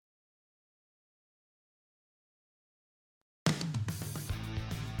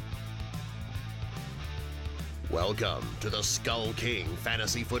Welcome to the Skull King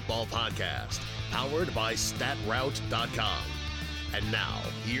Fantasy Football Podcast, powered by StatRoute.com. And now,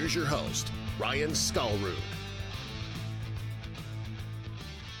 here's your host, Ryan Skullroot.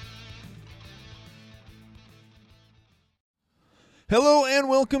 Hello and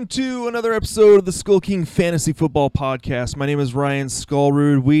welcome to another episode of the Skull King Fantasy Football Podcast. My name is Ryan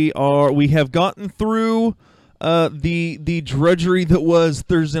Skullroot. We have gotten through the drudgery that was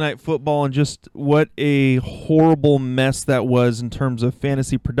Thursday Night Football, and just what a horrible mess that was in terms of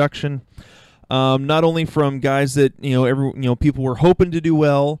fantasy production. Not only from guys that people were hoping to do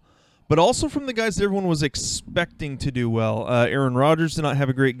well, but also from the guys that everyone was expecting to do well. Aaron Rodgers did not have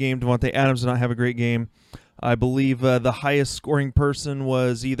a great game. Davante Adams did not have a great game. I believe the highest scoring person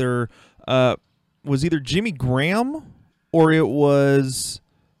was either Jimmy Graham or it was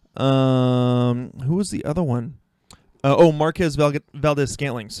who was the other one? Marquez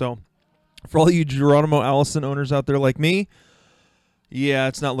Valdez-Scantling. So for all you Geronimo Allison owners out there like me, yeah,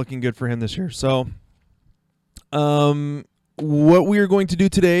 it's not looking good for him this year. So what we are going to do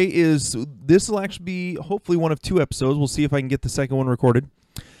today is this will actually be hopefully one of two episodes. We'll see if I can get the second one recorded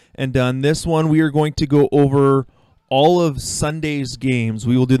and done. This one we are going to go over all of Sunday's games.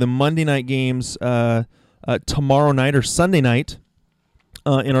 We will do the Monday night games tomorrow night or Sunday night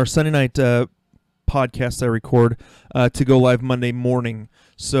in our Sunday night podcast I record to go live Monday morning.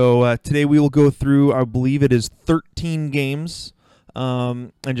 So today we will go through, I believe it is 13 games,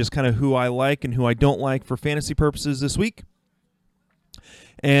 and just kind of who I like and who I don't like for fantasy purposes this week.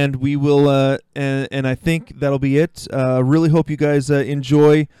 And we will, and I think that'll be it. Really hope you guys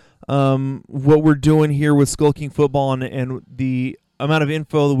enjoy what we're doing here with Skull King Football and the amount of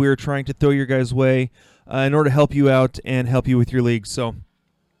info that we're trying to throw your guys' way in order to help you out and help you with your league. So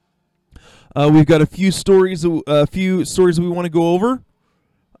we've got a few stories that we want to go over,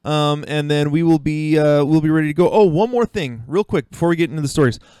 and then we'll be ready to go. Oh, one more thing, real quick, before we get into the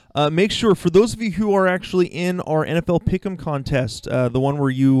stories. Make sure, for those of you who are actually in our NFL Pick'em contest, the one where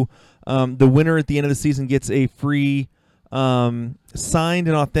you, the winner at the end of the season gets a free signed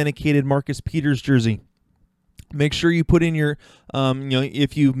and authenticated Marcus Peters jersey. Make sure you put in your,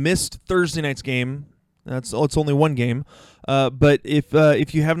 if you missed Thursday night's game, it's only one game, but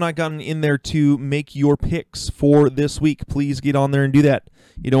if you have not gotten in there to make your picks for this week, please get on there and do that.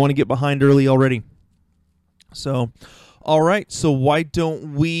 You don't want to get behind early already. So, all right, so why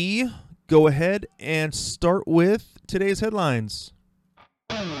don't we go ahead and start with today's headlines.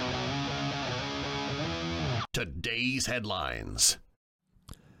 Today's headlines.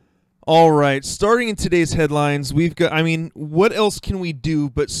 All right, starting in today's headlines, we've got, what else can we do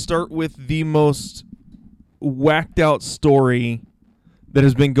but start with the most whacked out story that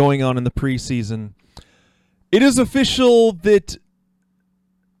has been going on in the preseason. It is official that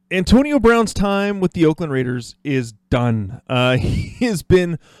Antonio Brown's time with the Oakland Raiders is done. He has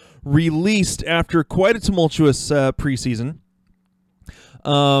been released after quite a tumultuous preseason.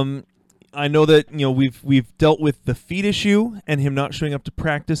 I know that we've dealt with the feet issue and him not showing up to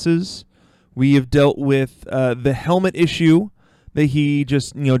practices. We have dealt with the helmet issue that he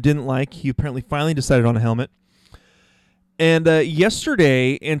just didn't like. He apparently finally decided on a helmet. And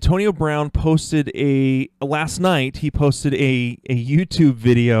yesterday, Antonio Brown posted last night he posted a YouTube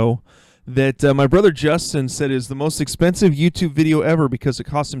video that my brother Justin said is the most expensive YouTube video ever because it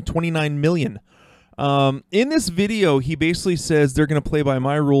cost him $29 million. In this video, he basically says they're going to play by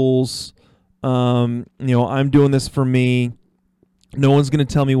my rules. I'm doing this for me. No one's going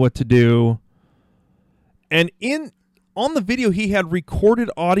to tell me what to do. And on the video, he had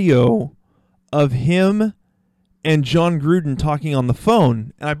recorded audio of him and John Gruden talking on the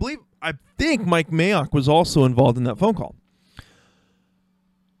phone. And I think Mike Mayock was also involved in that phone call,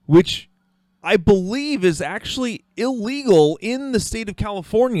 which I believe is actually illegal in the state of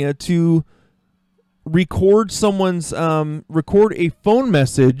California to record someone's record a phone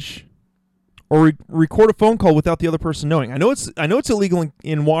message or record a phone call without the other person knowing. I know it's illegal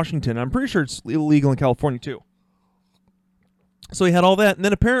in Washington. I'm pretty sure it's illegal in California too. So he had all that, and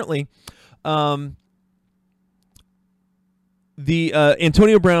then apparently the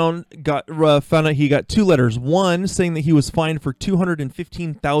Antonio Brown found out he got two letters. One saying that he was fined for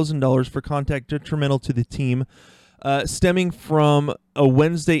 $215,000 for contact detrimental to the team, stemming from a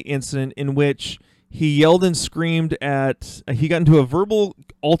Wednesday incident in which he yelled and screamed he got into a verbal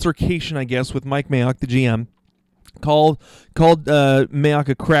altercation, I guess, with Mike Mayock, the GM. Called Mayock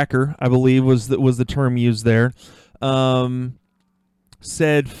a cracker, I believe was the term used there.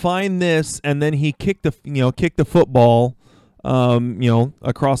 Said find this, and then he kicked the football,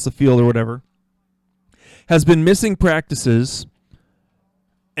 across the field or whatever. Has been missing practices,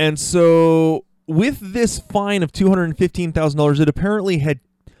 and so with this fine of $215,000, it apparently had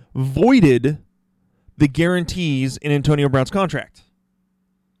voided the guarantees in Antonio Brown's contract.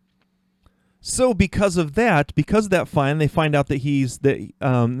 So because of that fine, they find out that that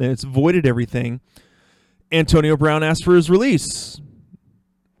it's voided everything. Antonio Brown asked for his release,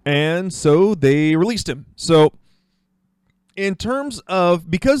 and so they released him. So in terms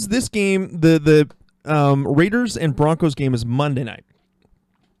of, because this game, the Raiders and Broncos game is Monday night.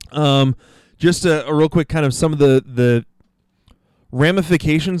 Just a real quick kind of some of the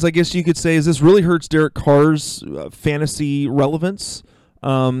ramifications, I guess you could say, is this really hurts Derek Carr's fantasy relevance.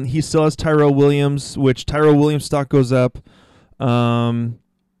 He still has Tyrell Williams, which Tyrell Williams stock goes up.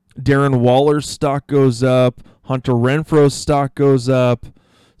 Darren Waller's stock goes up. Hunter Renfro's stock goes up.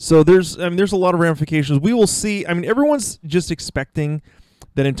 So there's a lot of ramifications. We will see. I mean, everyone's just expecting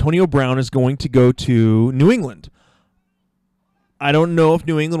that Antonio Brown is going to go to New England. I don't know if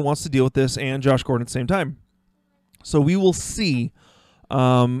New England wants to deal with this and Josh Gordon at the same time. So we will see.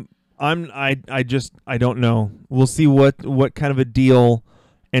 I don't know. We'll see what kind of a deal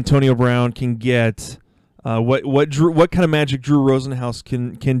Antonio Brown can get. What kind of magic Drew Rosenhaus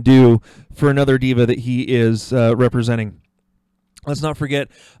can do for another diva that he is representing. Let's not forget,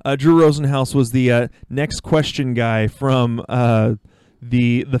 Drew Rosenhaus was the next question guy from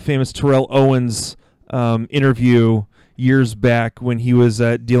the famous Terrell Owens interview years back when he was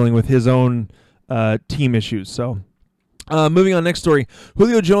dealing with his own team issues. So, moving on, next story.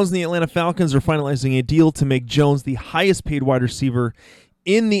 Julio Jones and the Atlanta Falcons are finalizing a deal to make Jones the highest paid wide receiver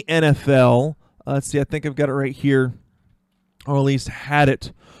in the NFL. Let's see, I think I've got it right here, or at least had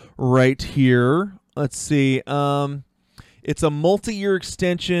it right here. Let's see. It's a multi-year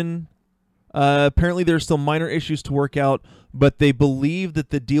extension. Apparently, there's still minor issues to work out, but they believe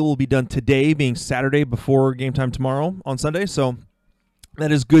that the deal will be done today, being Saturday before game time tomorrow on Sunday. So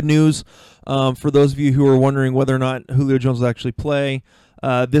that is good news for those of you who are wondering whether or not Julio Jones will actually play.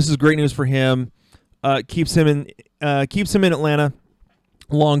 This is great news for him. Keeps him in Atlanta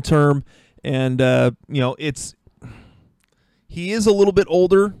long term, and he is a little bit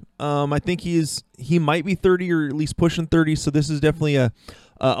older. I think he might be 30 or at least pushing 30. So this is definitely a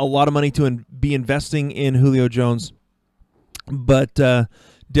lot of money to be investing in Julio Jones. But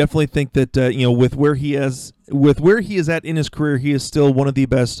definitely think that with where he is at in his career, he is still one of the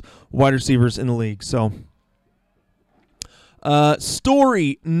best wide receivers in the league. So,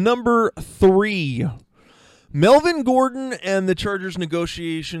 story number 3. Melvin Gordon and the Chargers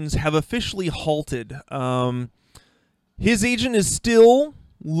negotiations have officially halted. His agent is still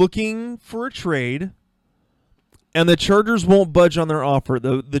looking for a trade, and the Chargers won't budge on their offer.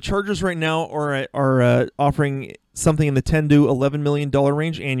 The Chargers right now are offering something in the $10 to $11 million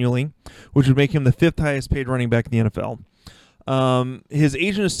range annually, which would make him the 5th highest paid running back in the NFL. His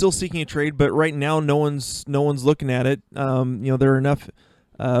agent is still seeking a trade, but right now no one's looking at it. There are enough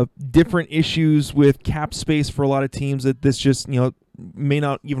different issues with cap space for a lot of teams that this just may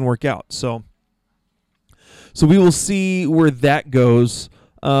not even work out. So we will see where that goes.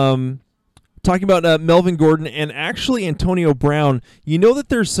 Talking about Melvin Gordon and actually Antonio Brown, you know that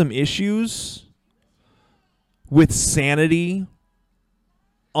there's some issues with sanity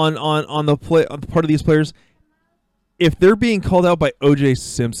on the part of these players if they're being called out by O.J.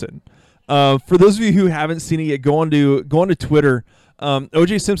 Simpson. For those of you who haven't seen it yet, go on to Twitter.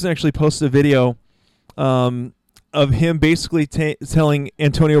 O.J. Simpson actually posted a video of him basically telling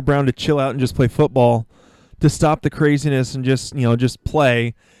Antonio Brown to chill out and just play football, to stop the craziness and just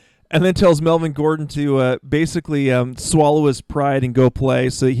play. And then tells Melvin Gordon to basically swallow his pride and go play,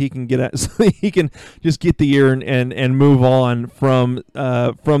 so he can just get the year and move on from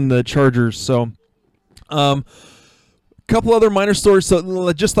the Chargers. So, a couple other minor stories. So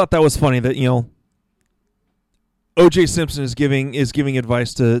I just thought that was funny that O.J. Simpson is giving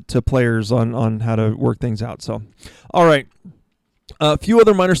advice to players on how to work things out. So, all right. A few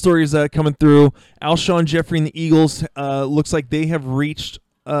other minor stories coming through. Alshon Jeffrey and the Eagles looks like they have reached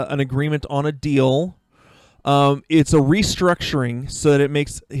an agreement on a deal. It's a restructuring so that it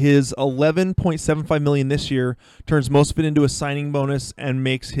makes his $11.75 million this year, turns most of it into a signing bonus, and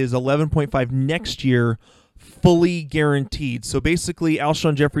makes his $11.5 next year fully guaranteed. So basically,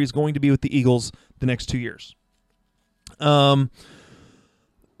 Alshon Jeffrey is going to be with the Eagles the next 2 years. What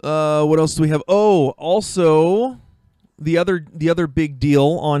else do we have? Oh, also, the other big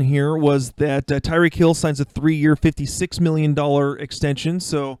deal on here was that Tyreek Hill signs a 3-year, $56 million extension.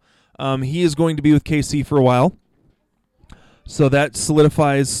 So he is going to be with KC for a while. So that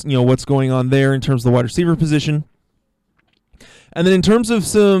solidifies what's going on there in terms of the wide receiver position. And then in terms of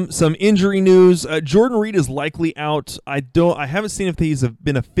some injury news, Jordan Reed is likely out. I haven't seen if he's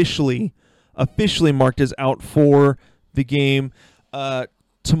been officially officially marked as out for the game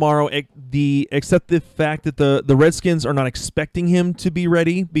tomorrow, except the fact that the Redskins are not expecting him to be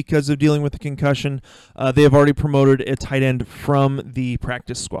ready because of dealing with the concussion. They have already promoted a tight end from the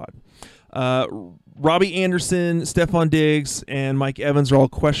practice squad. Robbie Anderson, Stephon Diggs, and Mike Evans are all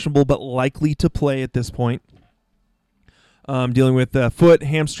questionable but likely to play at this point. Dealing with foot,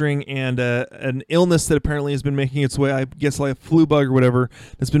 hamstring, and an illness that apparently has been making its way, I guess like a flu bug or whatever,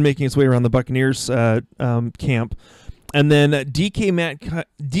 that's been making its way around the Buccaneers camp. And then DK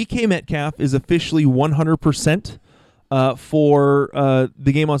Metcalf is officially 100% for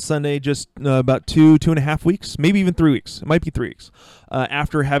the game on Sunday, just about 2.5 weeks, maybe even 3 weeks. It might be 3 weeks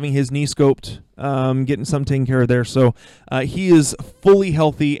after having his knee scoped, getting some taken care of there. So he is fully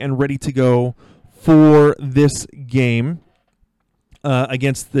healthy and ready to go for this game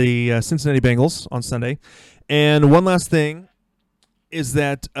against the Cincinnati Bengals on Sunday. And one last thing is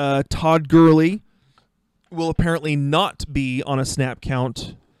that Todd Gurley will apparently not be on a snap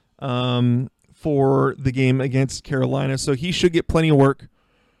count for the game against Carolina, so he should get plenty of work.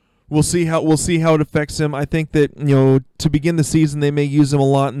 We'll see how it affects him. I think that to begin the season they may use him a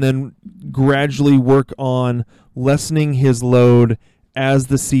lot, and then gradually work on lessening his load as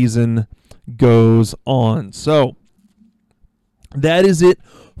the season goes on. So that is it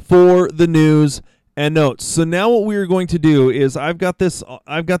for the news and notes. So now what we are going to do is I've got this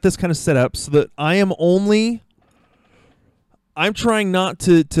kind of set up so that I'm trying not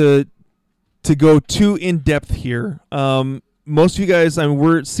to go too in depth here. Most of you guys,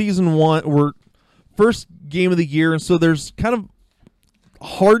 we're at season 1, we're first game of the year, and so there's kind of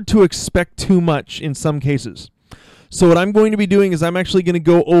hard to expect too much in some cases. So what I'm going to be doing is I'm actually going to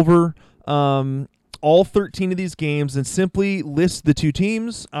go over all 13 of these games and simply list the 2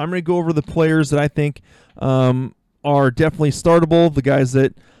 teams. I'm going to go over the players that I think are definitely startable, the guys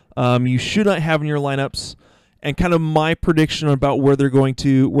that you should not have in your lineups, and kind of my prediction about where they're going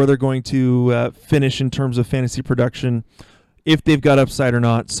to finish in terms of fantasy production, if they've got upside or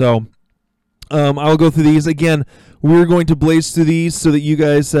not. So I'll go through these again. We're going to blaze through these so that you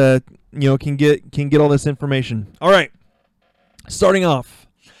guys can get all this information. All right, starting off.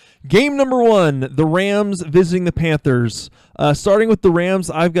 Game number 1, the Rams visiting the Panthers. Starting with the Rams,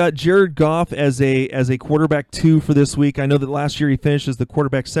 I've got Jared Goff as a quarterback 2 for this week. I know that last year he finished as the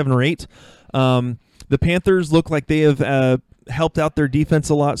quarterback 7 or 8. The Panthers look like they have helped out their defense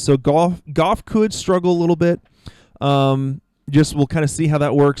a lot, so Goff could struggle a little bit. Just we'll kind of see how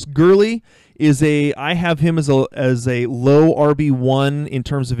that works. Gurley I have him as a low RB1 in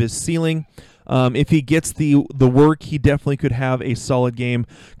terms of his ceiling. If he gets the work, he definitely could have a solid game.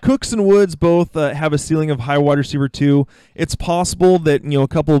 Cooks and Woods both have a ceiling of high wide receiver 2. It's possible that a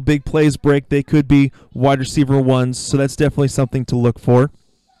couple of big plays break, they could be wide receiver 1s, so that's definitely something to look for.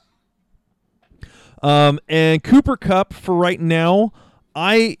 And Cooper Kupp for right now,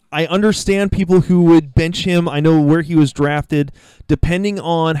 I understand people who would bench him. I know where he was drafted. Depending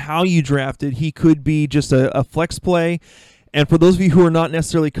on how you drafted, he could be just a flex play. And for those of you who are not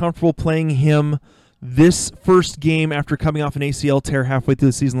necessarily comfortable playing him this first game after coming off an ACL tear halfway through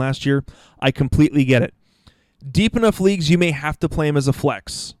the season last year, I completely get it. Deep enough leagues, you may have to play him as a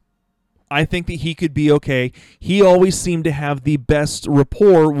flex. I think that he could be okay. He always seemed to have the best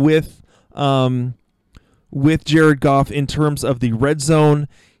rapport with Jared Goff in terms of the red zone.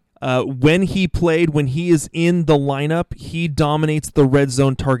 When he is in the lineup, he dominates the red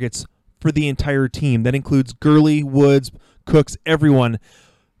zone targets for the entire team. That includes Gurley, Woods, Cooks, everyone.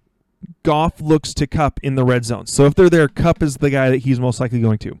 Goff looks to Kupp in the red zone. So if they're there, Kupp is the guy that he's most likely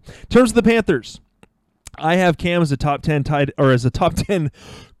going to. In terms of the Panthers, I have Cam as a top 10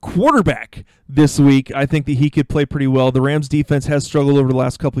 quarterback this week. I think that he could play pretty well. The Rams defense has struggled over the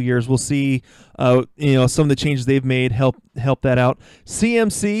last couple of years. We'll see some of the changes they've made help that out.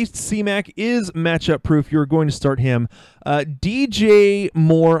 C-Mac is matchup proof. You're going to start him. DJ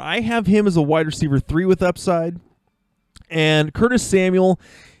Moore, I have him as a wide receiver 3 with upside. And Curtis Samuel,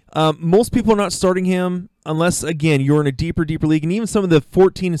 most people are not starting him unless, again, you're in a deeper league. And even some of the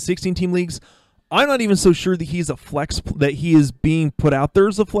 14 and 16 team leagues, I'm not even so sure that he's a flex, that he is being put out there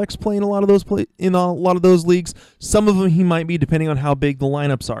as a flex play in a lot of those leagues. Some of them he might be, depending on how big the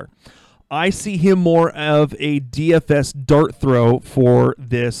lineups are. I see him more of a DFS dart throw for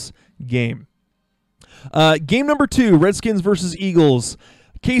this game. Game number 2, Redskins versus Eagles.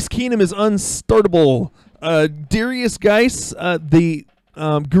 Case Keenum is unstartable. Darius Geis,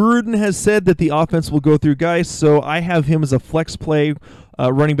 Gruden has said that the offense will go through Geis, so I have him as a flex play,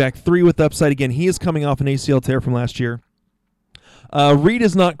 running back 3 with upside. Again, he is coming off an ACL tear from last year. Reed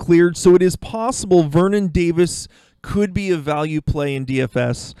is not cleared, so it is possible Vernon Davis could be a value play in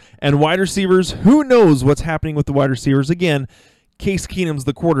DFS. And wide receivers, who knows what's happening with the wide receivers? Again, Case Keenum's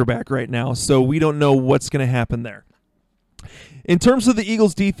the quarterback right now, so we don't know what's going to happen there. In terms of the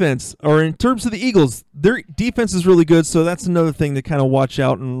Eagles' defense, their defense is really good, so that's another thing to kind of watch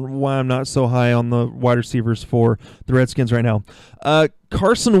out and why I'm not so high on the wide receivers for the Redskins right now.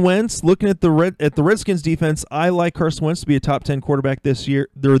 Carson Wentz, looking at the Redskins defense, I like Carson Wentz to be a top 10 quarterback this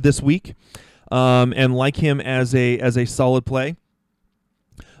week, and like him as a solid play.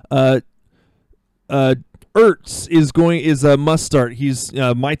 Ertz is a must start. He's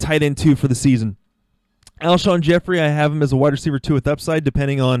my tight end 2 for the season. Alshon Jeffrey, I have him as a wide receiver 2 with upside,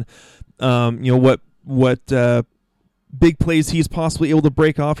 depending on what big plays he's possibly able to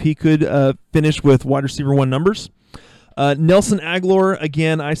break off. He could finish with wide receiver 1 numbers. Nelson Aguilar,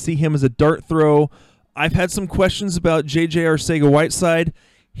 again, I see him as a dart throw. I've had some questions about J.J. Arcega-Whiteside.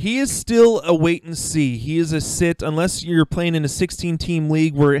 He is still a wait and see. He is a sit unless you're playing in a 16-team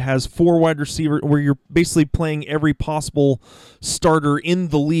league where it has 4 wide receivers, where you're basically playing every possible starter in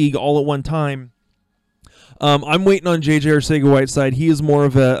the league all at one time. I'm waiting on J.J. Arcega-Whiteside. He is more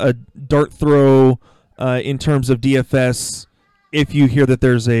of a dart throw in terms of DFS if you hear that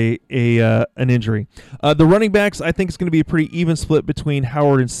there's an injury. The running backs, I think it's going to be a pretty even split between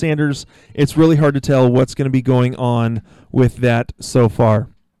Howard and Sanders. It's really hard to tell what's going to be going on with that so far.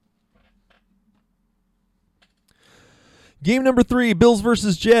 Game number 3, Bills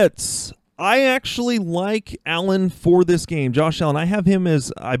versus Jets. I actually like Allen for this game. Josh Allen, I have him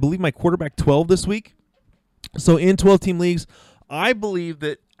as, I believe, my quarterback 12 this week. So in 12-team leagues, I believe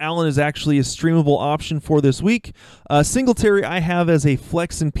that Allen is actually a streamable option for this week. Singletary I have as a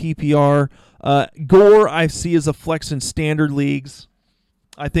flex in PPR. Gore I see as a flex in standard leagues.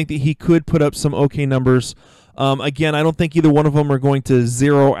 I think that he could put up some okay numbers. Again, I don't think either one of them are going to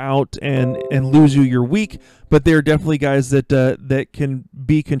zero out and lose you your week, but they're definitely guys that can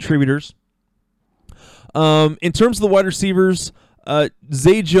be contributors. In terms of the wide receivers,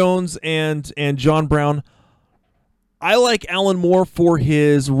 Zay Jones and John Brown, I like Allen more for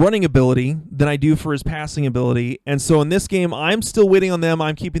his running ability than I do for his passing ability. And so in this game, I'm still waiting on them.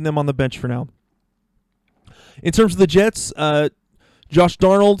 I'm keeping them on the bench for now. In terms of the Jets, Josh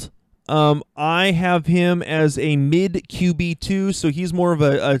Darnold, I have him as a mid QB2, so he's more of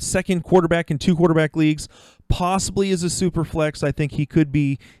a second quarterback in 2 quarterback leagues, possibly as a super flex. I think he could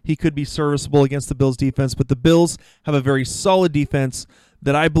be serviceable against the Bills defense, but the Bills have a very solid defense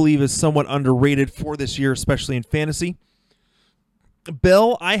that I believe is somewhat underrated for this year, especially in fantasy.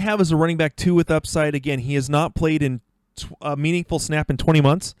 Bell, I have as a running back 2 with upside. Again, he has not played in a meaningful snap in 20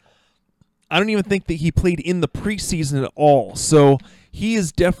 months. I don't even think that he played in the preseason at all. So he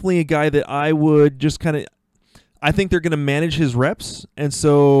is definitely a guy that I would just kind of, I think they're going to manage his reps. And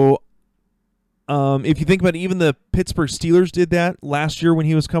so if you think about it, even the Pittsburgh Steelers did that last year when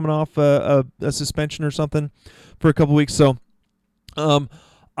he was coming off a suspension or something for a couple weeks. So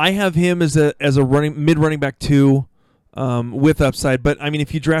I have him as a mid running back 2 with upside. But I mean,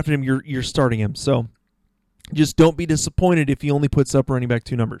 if you drafted him, you're starting him. So just don't be disappointed if he only puts up running back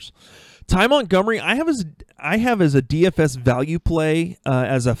 2 numbers. Ty Montgomery, I have as a DFS value play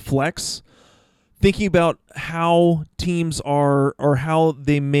as a flex. Thinking about how teams are or how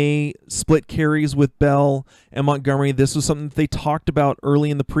they may split carries with Bell and Montgomery, this was something that they talked about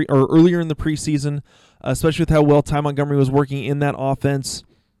earlier in the preseason, especially with how well Ty Montgomery was working in that offense.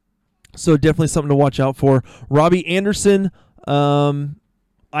 So definitely something to watch out for. Robbie Anderson,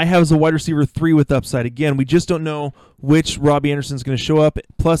 I have as a wide receiver 3 with upside. Again, we just don't know which Robbie Anderson is going to show up.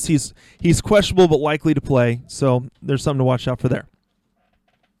 Plus, he's questionable but likely to play. So there's something to watch out for there.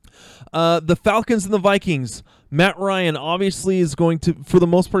 The Falcons and the Vikings. Matt Ryan obviously is going to, for the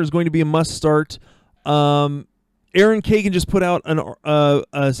most part, is going to be a must start. Aaron Kagan just put out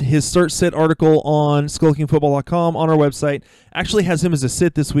his start-sit article on SkullKingFootball.com on our website. Actually has him as a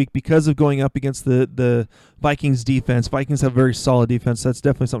sit this week because of going up against the Vikings defense. Vikings have a very solid defense. That's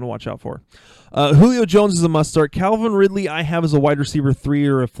definitely something to watch out for. Julio Jones is a must-start. Calvin Ridley I have as a wide receiver 3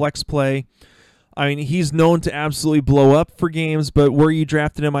 or a flex play. I mean, he's known to absolutely blow up for games, but where you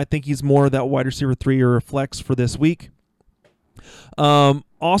drafted him, I think he's more that wide receiver 3 or a flex for this week.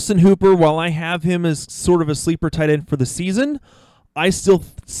 Austin Hooper, while I have him as sort of a sleeper tight end for the season, I still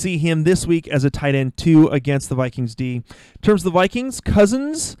see him this week as a tight end 2 against the Vikings D. In terms of the Vikings,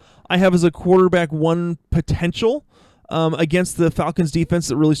 Cousins, I have as a quarterback 1 potential against the Falcons defense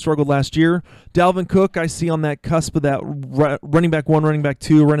that really struggled last year. Dalvin Cook, I see on that cusp of that running back 1, running back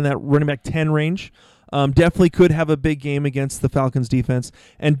 2, running that running back 10 range. Definitely could have a big game against the Falcons defense.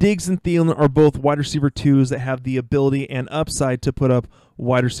 And Diggs and Thielen are both wide receiver 2s that have the ability and upside to put up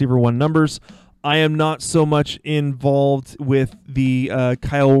wide receiver 1 numbers. I am not so much involved with the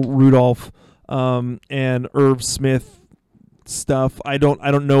Kyle Rudolph and Irv Smith stuff. I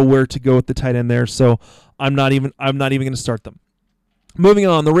don't know where to go with the tight end there, so I'm not even going to start them. Moving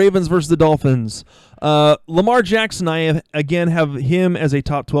on, the Ravens versus the Dolphins. Lamar Jackson, I again have him as a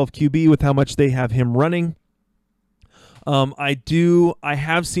top 12 QB with how much they have him running. I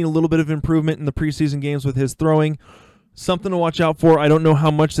have seen a little bit of improvement in the preseason games with his throwing. Something to watch out for. I don't know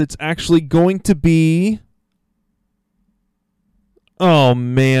how much it's actually going to be. Oh,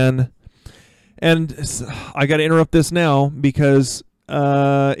 man. And I got to interrupt this now because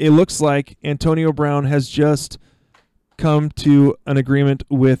it looks like Antonio Brown has just come to an agreement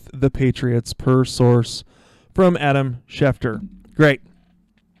with the Patriots per source from Adam Schefter. Great.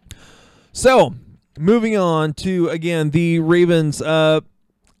 So, moving on to, again, the Ravens.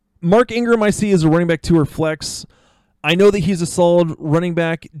 Mark Ingram, I see, as a running back 2 or flex. I know that he's a solid running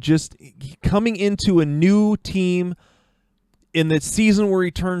back, just coming into a new team in the season where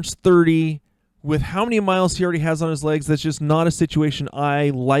he turns 30 with how many miles he already has on his legs. That's just not a situation I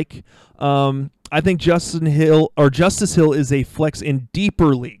like. I think Justice Hill is a flex in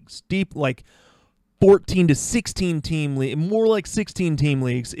deeper leagues, deep like 14 to 16 team league, more like 16 team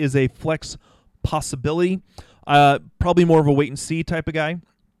leagues is a flex possibility. Probably more of a wait and see type of guy.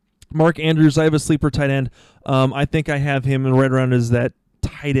 Mark Andrews, I have a sleeper tight end. I think I have him right around as that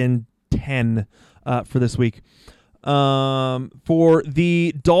tight end 10 for this week. For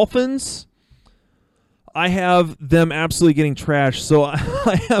the Dolphins, I have them absolutely getting trashed. So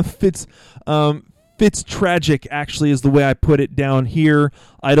I have Fitz tragic, actually, is the way I put it down here.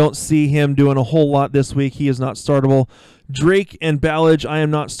 I don't see him doing a whole lot this week. He is not startable. Drake and Ballage, I am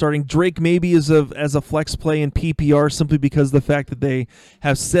not starting. Drake maybe as a flex play in PPR simply because of the fact that they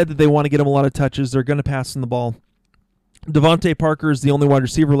have said that they want to get him a lot of touches. They're going to pass him the ball. Devontae Parker is the only wide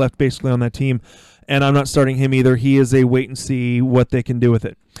receiver left basically on that team, and I'm not starting him either. He is a wait and see what they can do with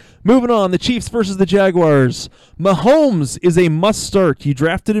it. Moving on, the Chiefs versus the Jaguars. Mahomes is a must start. You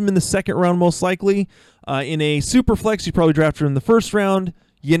drafted him in the second round most likely. In a super flex, you probably drafted him in the first round.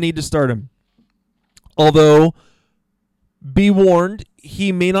 You need to start him. Although, be warned,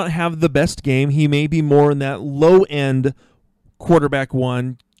 he may not have the best game. He may be more in that low-end quarterback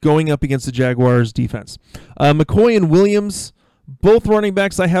one going up against the Jaguars defense. McCoy and Williams, both running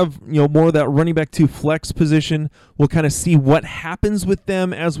backs, I have more of that running back 2 flex position. We'll kind of see what happens with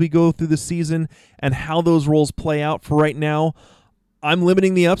them as we go through the season and how those roles play out. For right now, I'm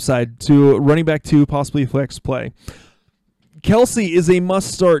limiting the upside to running back 2, possibly flex play. Kelsey is a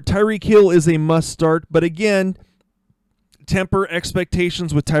must start. Tyreek Hill is a must start. But again, temper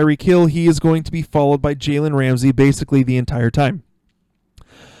expectations with Tyreek Hill. He is going to be followed by Jalen Ramsey basically the entire time.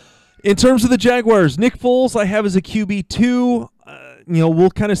 In terms of the Jaguars, Nick Foles I have as a QB2. We'll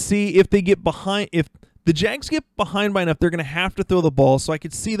kind of see if they get behind. If the Jags get behind by enough, they're going to have to throw the ball. So I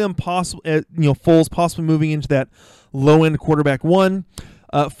could see them Foles possibly moving into that low-end quarterback 1.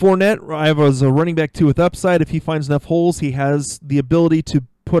 Fournette I have as a running back 2 with upside. If he finds enough holes, he has the ability to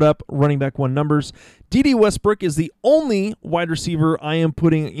put up running back 1 numbers. D.D. Westbrook is the only wide receiver I am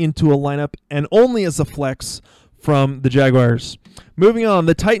putting into a lineup and only as a flex from the Jaguars. Moving on,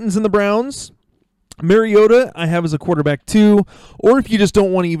 the Titans and the Browns. Mariota I have as a quarterback 2, or if you just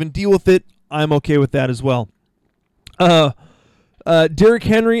don't want to even deal with it, I'm okay with that as well. Derrick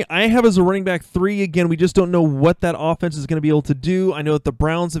Henry I have as a running back 3. Again, we just don't know what that offense is going to be able to do. I know that the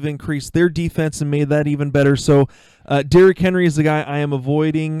Browns have increased their defense and made that even better. So Derrick Henry is the guy I am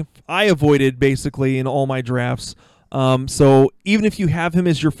avoiding. I avoided basically in all my drafts. So even if you have him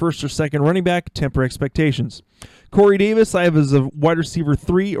as your first or second running back, temper expectations. Corey Davis I have as a wide receiver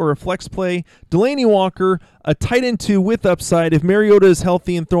 3 or a flex play. Delaney Walker, a tight end 2 with upside. If Mariota is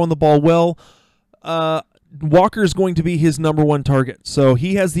healthy and throwing the ball well, Walker is going to be his number 1 target. So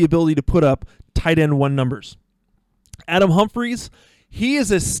he has the ability to put up tight end 1 numbers. Adam Humphries, he is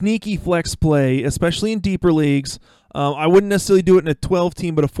a sneaky flex play, especially in deeper leagues. I wouldn't necessarily do it in a 12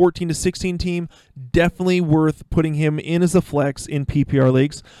 team, but a 14 to 16 team, definitely worth putting him in as a flex in PPR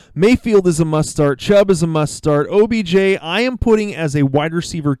leagues. Mayfield is a must start. Chubb is a must start. OBJ, I am putting as a wide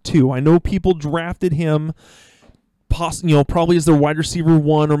receiver 2. I know people drafted him probably as their wide receiver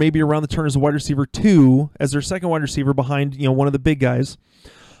 1 or maybe around the turn as a wide receiver 2 as their second wide receiver behind one of the big guys.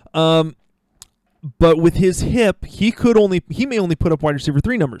 But with his hip, he may only put up wide receiver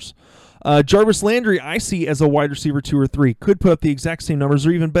 3 numbers. Jarvis Landry, I see as a wide receiver 2 or 3, could put up the exact same numbers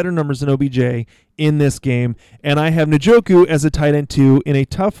or even better numbers than OBJ in this game. And I have Njoku as a tight end 2 in a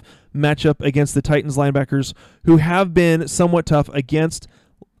tough matchup against the Titans linebackers who have been somewhat tough against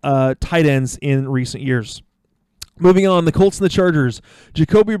tight ends in recent years. Moving on, the Colts and the Chargers.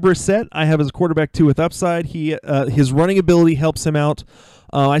 Jacoby Brissett, I have as a quarterback 2 with upside. His running ability helps him out.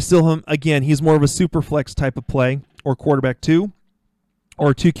 I still have, again, he's more of a super flex type of play, or quarterback 2,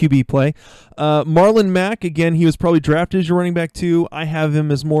 or 2 QB play. Marlon Mack, again, he was probably drafted as your running back 2. I have him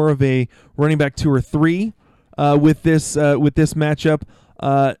as more of a running back 2 or 3 with this matchup.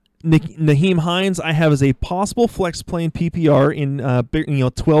 Nyheim Hines, I have as a possible flex play in PPR in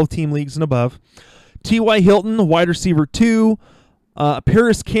 12-team leagues and above. T.Y. Hilton, wide receiver 2.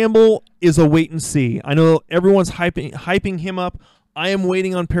 Paris Campbell is a wait and see. I know everyone's hyping him up. I am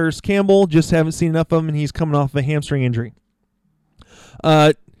waiting on Paris Campbell. Just haven't seen enough of him, and he's coming off of a hamstring injury.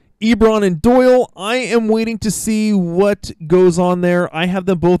 Ebron and Doyle, I am waiting to see what goes on there. I have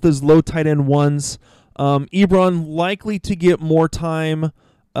them both as low tight end 1s. Ebron likely to get more time,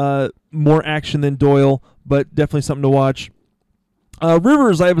 more action than Doyle, but definitely something to watch.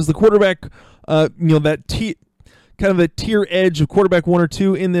 Rivers, I have as the quarterback, that kind of a tier edge of quarterback 1 or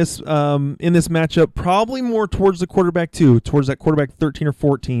 2 in this matchup, probably more towards the quarterback 2, towards that quarterback 13 or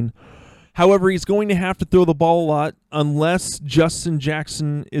 14. However, he's going to have to throw the ball a lot unless Justin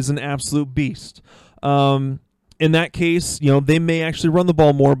Jackson is an absolute beast. In that case, they may actually run the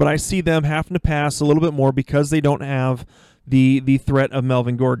ball more, but I see them having to pass a little bit more because they don't have the threat of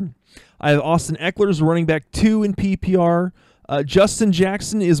Melvin Gordon. I have Austin Eckler as running back 2 in PPR. Justin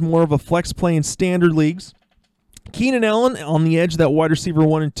Jackson is more of a flex play in standard leagues. Keenan Allen on the edge, that wide receiver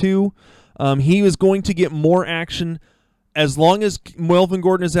 1 and 2. He is going to get more action as long as Melvin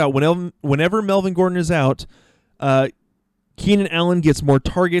Gordon is out. Whenever Melvin Gordon is out, Keenan Allen gets more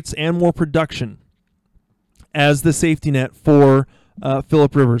targets and more production as the safety net for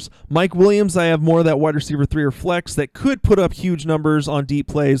Phillip Rivers. Mike Williams, I have more of that wide receiver 3 or flex that could put up huge numbers on deep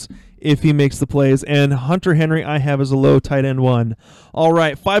plays if he makes the plays. And Hunter Henry, I have as a low tight end 1. All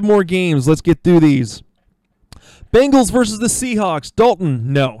right, 5 more games. Let's get through these. Bengals versus the Seahawks.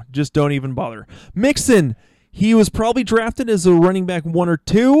 Dalton, no, just don't even bother. Mixon, he was probably drafted as a running back 1 or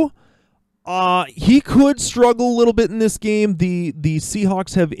 2. He could struggle a little bit in this game. The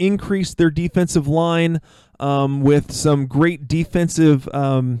Seahawks have increased their defensive line with some great defensive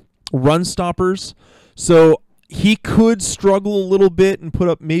run stoppers. So he could struggle a little bit and put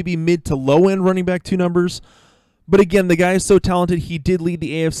up maybe mid to low end running back 2 numbers. But again, the guy is so talented. He did lead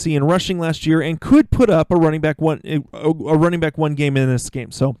the AFC in rushing last year and could put up a running back 1 game in this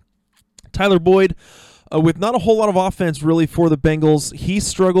game. So Tyler Boyd, with not a whole lot of offense really for the Bengals, he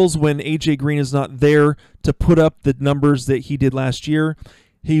struggles when A.J. Green is not there to put up the numbers that he did last year.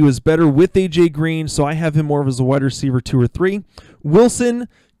 He was better with A.J. Green, so I have him more as a wide receiver 2 or 3. Wilson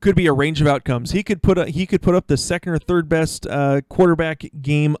could be a range of outcomes. He could put up the second or third best quarterback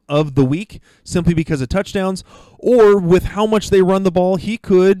game of the week simply because of touchdowns, or with how much they run the ball, he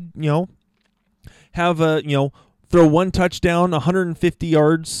could have throw 1 touchdown, 150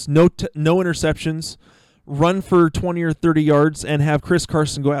 yards, no interceptions, run for 20 or 30 yards, and have Chris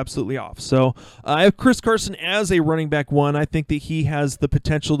Carson go absolutely off. So I have Chris Carson as a running back 1. I think that he has the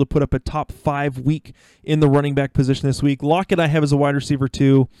potential to put up a top 5 week in the running back position this week. Lockett I have as a wide receiver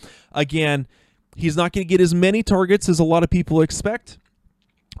 2. Again, he's not going to get as many targets as a lot of people expect,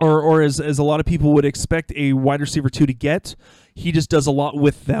 or as a lot of people would expect a wide receiver 2 to get. He just does a lot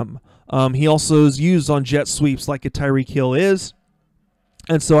with them. He also is used on jet sweeps like a Tyreek Hill is.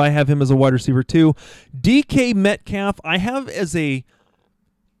 And so I have him as a wide receiver 2. DK Metcalf, I have as a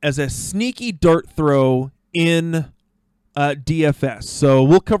sneaky dart throw in DFS. So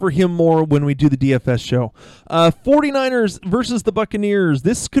we'll cover him more when we do the DFS show. 49ers versus the Buccaneers.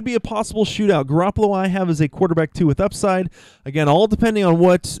 This could be a possible shootout. Garoppolo I have as a quarterback 2 with upside. Again, all depending on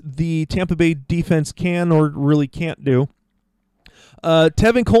what the Tampa Bay defense can or really can't do.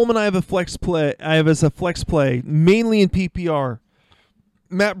 Tevin Coleman I have as a flex play, mainly in PPR.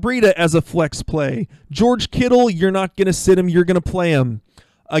 Matt Breida as a flex play. George Kittle, you're not going to sit him. You're going to play him.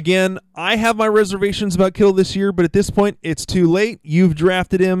 Again, I have my reservations about Kittle this year, but at this point, it's too late. You've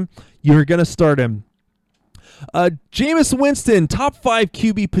drafted him. You're going to start him. Jameis Winston, top 5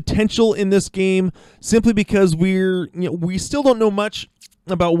 QB potential in this game, simply because we still don't know much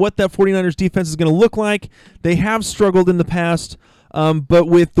about what that 49ers defense is going to look like. They have struggled in the past. But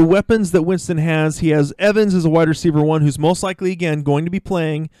with the weapons that Winston has, he has Evans as a wide receiver 1, who's most likely, again, going to be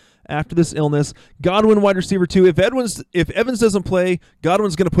playing after this illness. Godwin, wide receiver 2. If Evans doesn't play,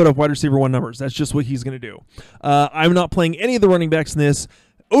 Godwin's going to put up wide receiver 1 numbers. That's just what he's going to do. I'm not playing any of the running backs in this.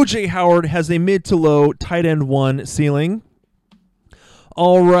 O.J. Howard has a mid to low tight end 1 ceiling.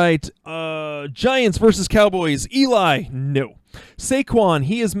 All right. Giants versus Cowboys. Eli, no. Saquon,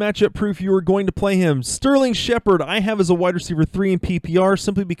 he is matchup proof. You are going to play him. Sterling Shepard, I have as a wide receiver 3 in PPR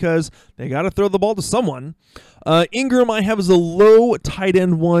simply because they got to throw the ball to someone. Ingram, I have as a low tight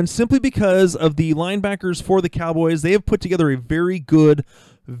end 1 simply because of the linebackers for the Cowboys. They have put together a very good,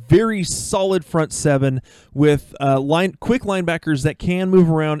 very solid front 7 with quick linebackers that can move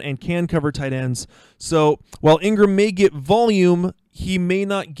around and can cover tight ends. So while Ingram may get volume, he may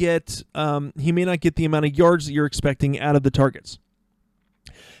not get the amount of yards that you're expecting out of the targets.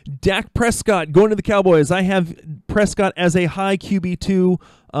 Dak Prescott going to the Cowboys. I have Prescott as a high QB2,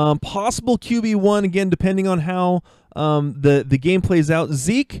 possible QB1 again depending on how the game plays out.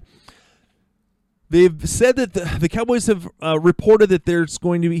 Zeke, they've said that the Cowboys have reported that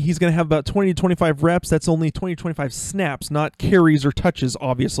he's going to have about 20 to 25 reps. That's only 20 to 25 snaps, not carries or touches,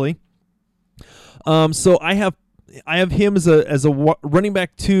 obviously. So I have him as a running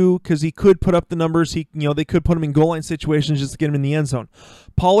back 2 because he could put up the numbers. They could put him in goal line situations just to get him in the end zone.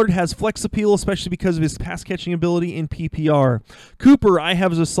 Pollard has flex appeal, especially because of his pass catching ability in PPR. Cooper, I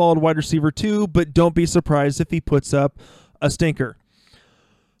have as a solid wide receiver 2, but don't be surprised if he puts up a stinker.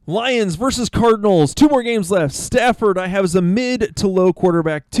 Lions versus Cardinals. 2 more games left. Stafford, I have as a mid to low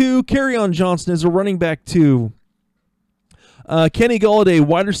quarterback 2. Kerryon Johnson as a running back 2. Kenny Golladay,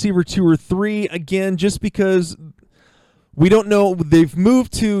 wide receiver 2 or 3. Again, just because we don't know. They've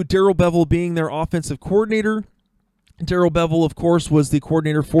moved to Darrell Bevell being their offensive coordinator. Darrell Bevell, of course, was the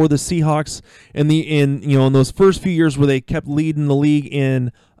coordinator for the Seahawks in those first few years where they kept leading the league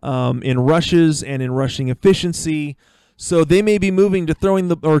in rushes and in rushing efficiency. So they may be moving to running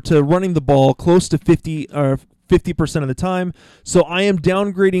the ball close to 50% of the time. So I am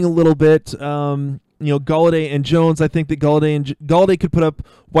downgrading a little bit. Golladay and Jones. I think that Golladay could put up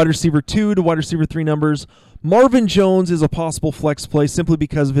wide receiver 2 to wide receiver 3 numbers. Marvin Jones is a possible flex play simply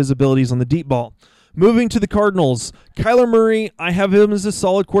because of his abilities on the deep ball. Moving to the Cardinals, Kyler Murray, I have him as a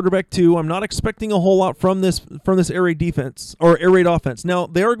solid quarterback 2. I'm not expecting a whole lot from this air raid defense or air raid offense. Now,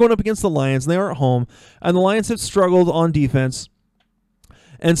 they are going up against the Lions. They are at home, and the Lions have struggled on defense.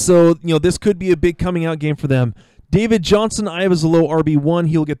 And so, this could be a big coming out game for them. David Johnson, I have as a low RB1.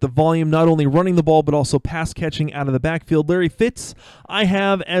 He'll get the volume, not only running the ball, but also pass catching out of the backfield. Larry Fitz, I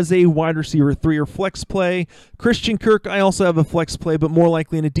have as a wide receiver 3 or flex play. Christian Kirk, I also have a flex play, but more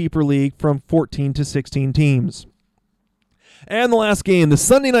likely in a deeper league from 14 to 16 teams. And the last game, the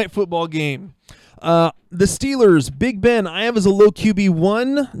Sunday Night Football game. The Steelers, Big Ben, I have as a low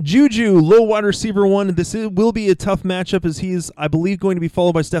QB1. Juju, low wide receiver 1. This will be a tough matchup as he's, I believe, going to be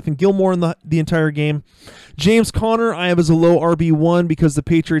followed by Stephen Gilmore in the entire game. James Conner, I have as a low RB1 because the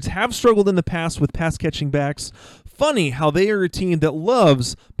Patriots have struggled in the past with pass-catching backs. Funny how they are a team that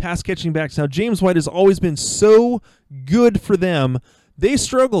loves pass-catching backs. Now, James White has always been so good for them. They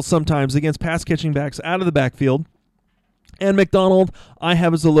struggle sometimes against pass-catching backs out of the backfield. And McDonald, I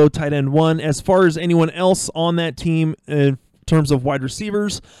have as a low tight end 1. As far as anyone else on that team in terms of wide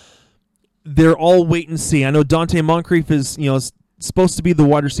receivers, they're all wait and see. I know Dante Moncrief is supposed to be the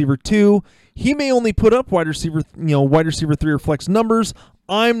wide receiver 2. He may only put up wide receiver 3 or flex numbers.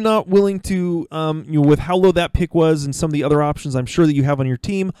 I'm not willing to, with how low that pick was and some of the other options I'm sure that you have on your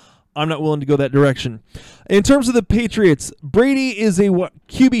team, I'm not willing to go that direction. In terms of the Patriots, Brady is a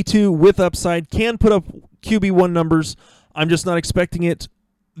QB2 with upside, can put up QB1 numbers. I'm just not expecting it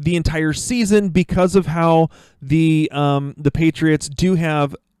the entire season because of how the Patriots do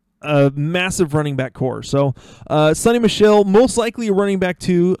have a massive running back core. So Sonny Michel, most likely a running back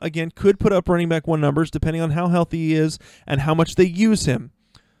 2, again, could put up running back 1 numbers depending on how healthy he is and how much they use him.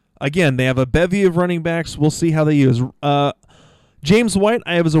 Again, they have a bevy of running backs. We'll see how they use. James White,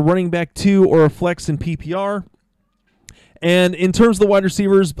 I have as a running back 2 or a flex in PPR. And in terms of the wide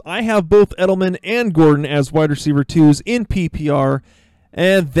receivers, I have both Edelman and Gordon as wide receiver 2s in PPR.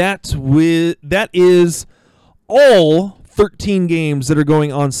 And that is all 13 games that are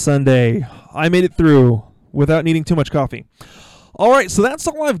going on Sunday. I made it through without needing too much coffee. All right, so that's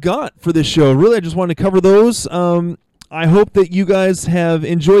all I've got for this show. Really, I just wanted to cover those. I hope that you guys have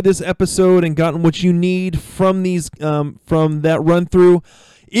enjoyed this episode and gotten what you need from that run through.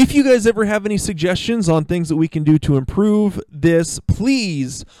 If you guys ever have any suggestions on things that we can do to improve this,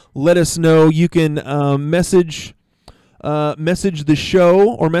 please let us know. You can message the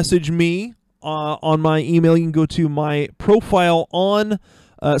show or message me on my email. You can go to my profile on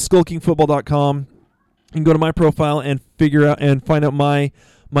SkullKingFootball.com. You can go to my profile and find out my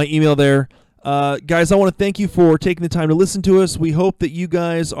email there. Guys, I want to thank you for taking the time to listen to us. We hope that you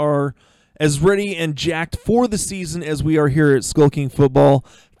guys are as ready and jacked for the season as we are here at Skull King Football.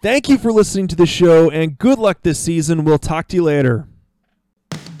 Thank you for listening to the show, and good luck this season. We'll talk to you later.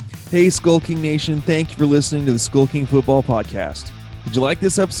 Hey, Skull King Nation, thank you for listening to the Skull King Football Podcast. Did you like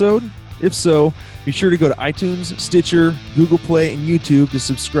this episode? If so, be sure to go to iTunes, Stitcher, Google Play, and YouTube to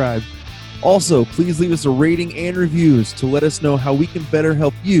subscribe. Also, please leave us a rating and reviews to let us know how we can better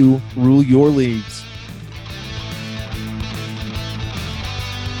help you rule your leagues.